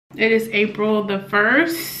It is April the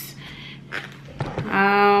 1st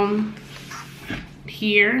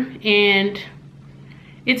here, and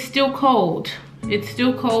it's still cold. It's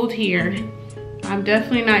still cold here. I'm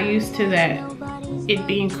definitely not used to that, it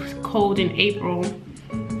being cold in April,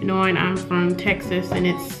 knowing I'm from Texas, and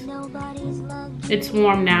it's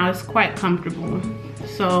warm now. It's quite comfortable.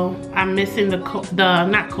 So I'm missing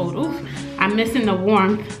I'm missing the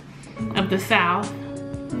warmth of the South.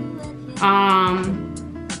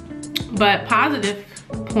 But positive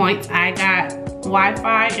points, I got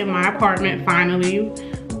Wi-Fi in my apartment finally.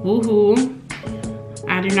 Woohoo!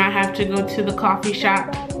 I do not have to go to the coffee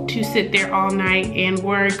shop to sit there all night and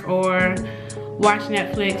work or watch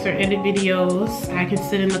Netflix or edit videos. I can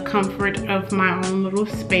sit in the comfort of my own little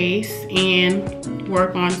space and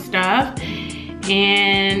work on stuff.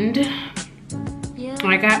 And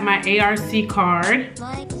I got my ARC card,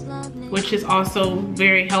 which is also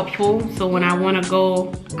very helpful. So when I want to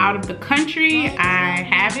go out of the country, I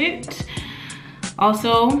have it.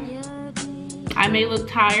 Also, I may look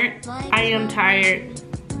tired. I am tired,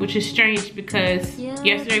 which is strange because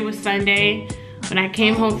yesterday was Sunday. When I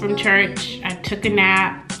came home from church, I took a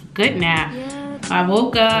nap, good nap. I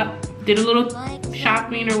woke up, did a little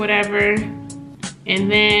shopping or whatever, and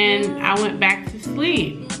then I went back to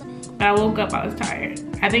sleep. But I woke up, I was tired.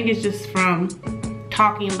 I think it's just from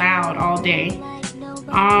talking loud all day.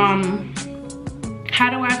 How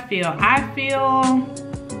do I feel? I feel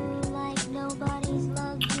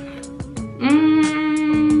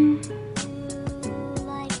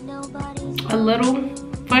a little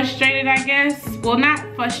frustrated, I guess. Well, not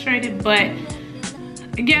frustrated, but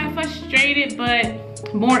yeah, frustrated, but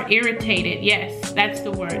more irritated. Yes, that's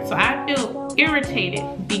the word. So I feel irritated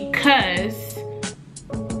because,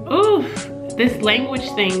 oof, this language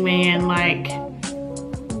thing, man, like,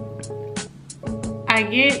 I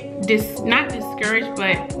get not discouraged,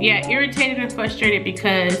 but yeah, irritated and frustrated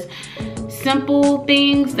because simple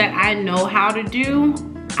things that I know how to do,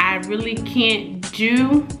 I really can't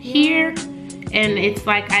do here. And it's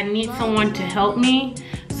like I need someone to help me.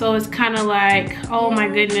 So it's kind of like, oh my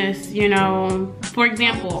goodness, you know. For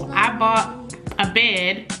example, I bought a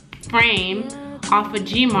bed frame off of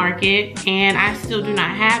Gmarket and I still do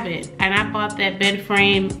not have it. And I bought that bed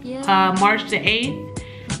frame March the 8th.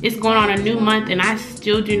 It's going on a new month and I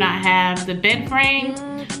still do not have the bed frame.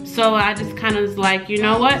 So I just kind of was like, you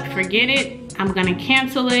know what, forget it. I'm gonna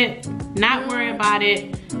cancel it, not worry about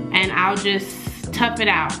it, and I'll just tough it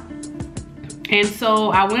out. And so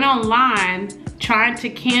I went online trying to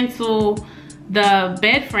cancel the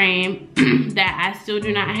bed frame that I still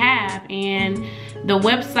do not have, and the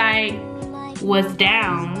website was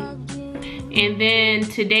down. And then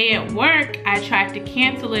today at work, I tried to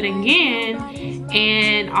cancel it again,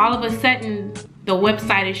 and all of a sudden, the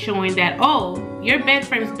website is showing that, oh, your bed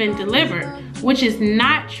frame's been delivered, which is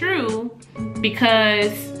not true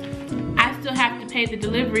because I still have to pay the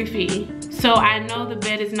delivery fee. So I know the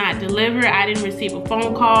bed is not delivered. I didn't receive a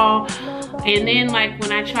phone call. And then like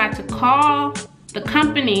when I tried to call the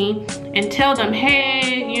company and tell them,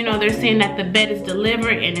 hey, you know, they're saying that the bed is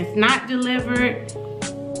delivered and it's not delivered.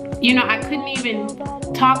 You know, I couldn't even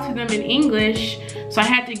talk to them in English. So I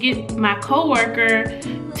had to get my coworker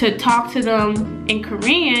to talk to them in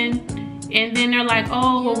Korean. And then they're like,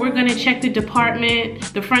 oh, well, we're gonna check the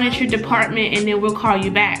department, the furniture department, and then we'll call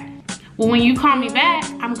you back. Well, when you call me back,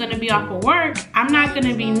 I'm gonna be off of work. I'm not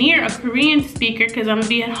gonna be near a Korean speaker because I'm gonna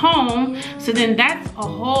be at home. So then that's a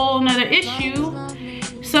whole nother issue.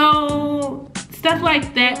 So stuff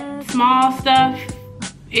like that, small stuff,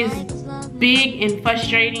 is big and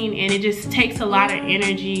frustrating, and it just takes a lot of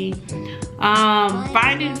energy.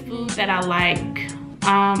 Finding food that I like.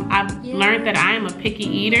 I've learned that I am a picky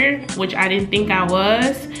eater, which I didn't think I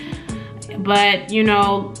was. But you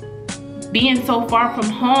know, being so far from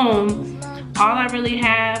home, all I really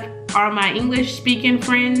have are my English speaking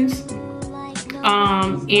friends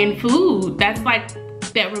and food. That's like,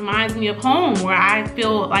 that reminds me of home, where I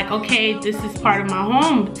feel like, okay, this is part of my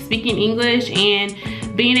home, speaking English and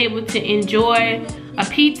being able to enjoy a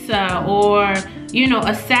pizza or, you know,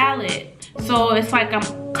 a salad. So it's like I'm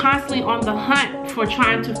constantly on the hunt for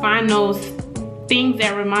trying to find those things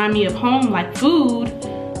that remind me of home, like food,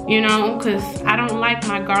 you know, because I don't like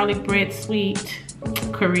my garlic bread sweet,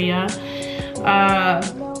 Korea.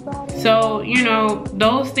 So, you know,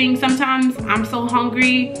 those things, sometimes I'm so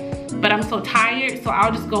hungry, but I'm so tired, so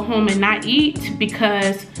I'll just go home and not eat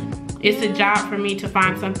because it's a job for me to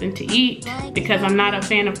find something to eat, because I'm not a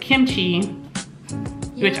fan of kimchi,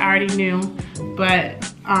 which I already knew. But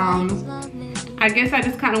I guess I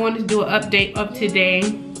just kind of wanted to do an update of today.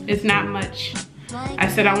 It's not much. I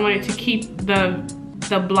said I wanted to keep the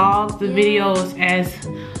the blogs, the videos as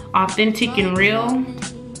authentic and real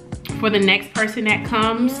for the next person that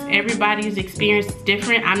comes. Everybody's experience is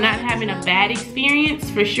different. I'm not having a bad experience,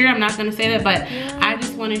 for sure. I'm not gonna say that, but I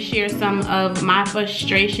just wanna share some of my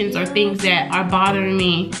frustrations or things that are bothering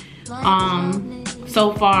me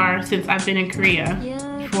so far since I've been in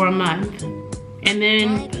Korea for a month. And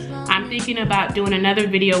then I'm thinking about doing another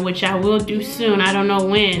video, which I will do soon, I don't know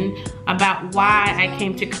when, about why I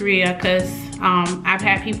came to Korea, because I've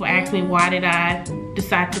had people ask me why did I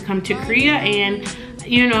decide to come to Korea, and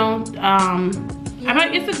you know,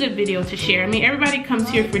 it's a good video to share. I mean, everybody comes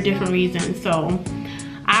here for different reasons, so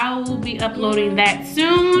I will be uploading that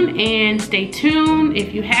soon, and stay tuned.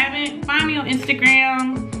 If you haven't, find me on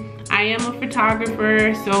Instagram. I am a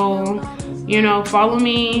photographer, so you know, follow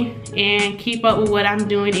me and keep up with what I'm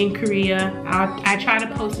doing in Korea. I try to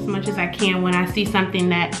post as much as I can when I see something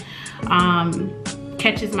that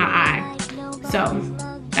catches my eye. So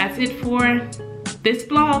that's it for this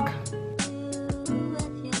vlog.